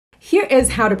Here is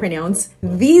how to pronounce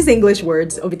these English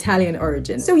words of Italian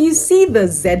origin. So you see the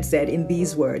ZZ in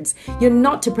these words. You're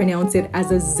not to pronounce it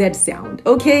as a Z sound,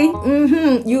 okay?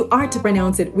 You are to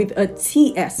pronounce it with a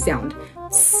TS sound.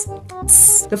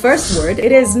 The first word,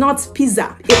 it is not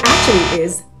pizza. It actually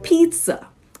is pizza.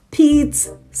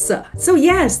 Pizza. So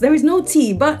yes, there is no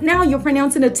T, but now you're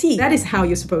pronouncing a T. That is how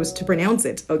you're supposed to pronounce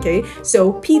it, okay?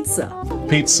 So pizza.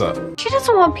 Pizza. She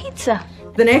doesn't want pizza.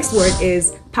 The next word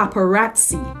is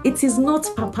paparazzi. It is not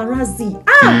paparazzi.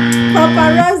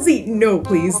 Paparazzi. No,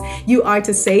 please. You are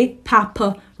to say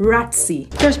paparazzi.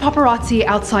 There's paparazzi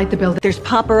outside the building. There's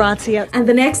paparazzi out. And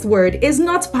the next word is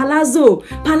not palazzo.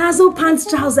 Palazzo pants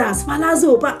trousers.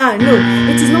 Palazzo. No,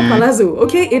 it is not palazzo,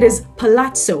 okay? It is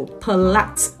palazzo.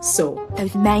 Palazzo.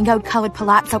 Those mango-colored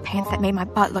palazzo pants that made my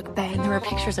butt look big. There are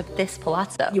pictures of this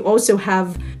palazzo. You also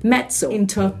have mezzo,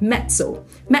 intermezzo.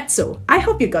 Mezzo. I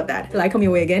hope you got that. Till I come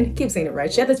your way again, keep saying it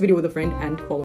right. Share this video with a friend and follow.